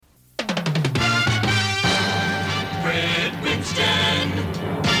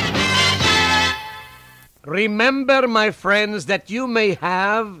Remember, my friends, that you may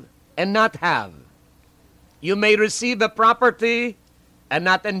have and not have. You may receive a property and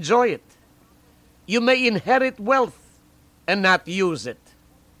not enjoy it. You may inherit wealth and not use it.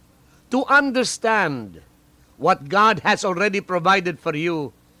 To understand what God has already provided for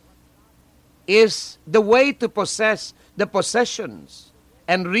you is the way to possess the possessions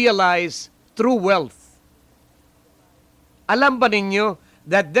and realize true wealth. Alam ba ninyo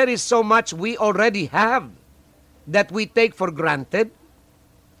that there is so much we already have that we take for granted?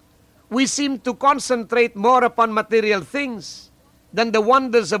 We seem to concentrate more upon material things than the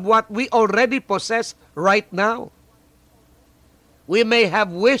wonders of what we already possess right now. We may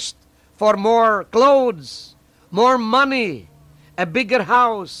have wished for more clothes, more money, a bigger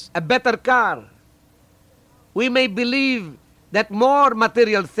house, a better car. We may believe that more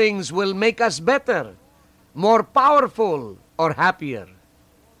material things will make us better, more powerful, or happier.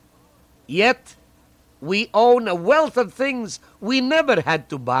 Yet, we own a wealth of things we never had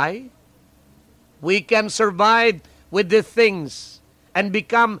to buy. We can survive with the things and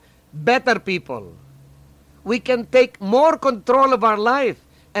become better people. We can take more control of our life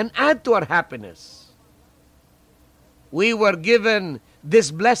and add to our happiness. We were given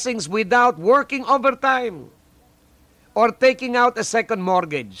these blessings without working overtime or taking out a second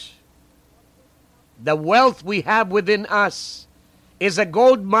mortgage. The wealth we have within us is a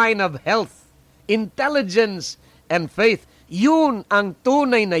gold mine of health, intelligence, and faith. Yun ang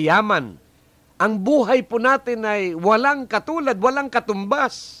tunay na yaman. Ang buhay po natin ay walang katulad, walang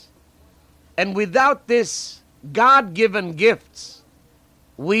katumbas. And without this God-given gifts,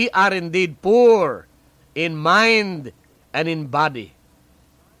 we are indeed poor in mind and in body.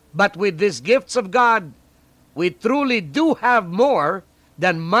 But with these gifts of God, we truly do have more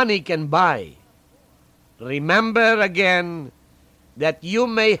than money can buy. Remember again that you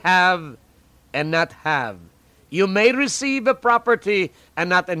may have and not have. You may receive a property and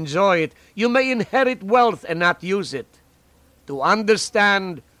not enjoy it. You may inherit wealth and not use it. To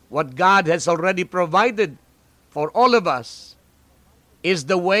understand what God has already provided for all of us is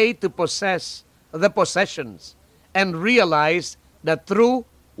the way to possess the possessions and realize the true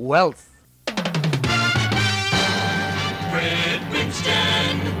wealth.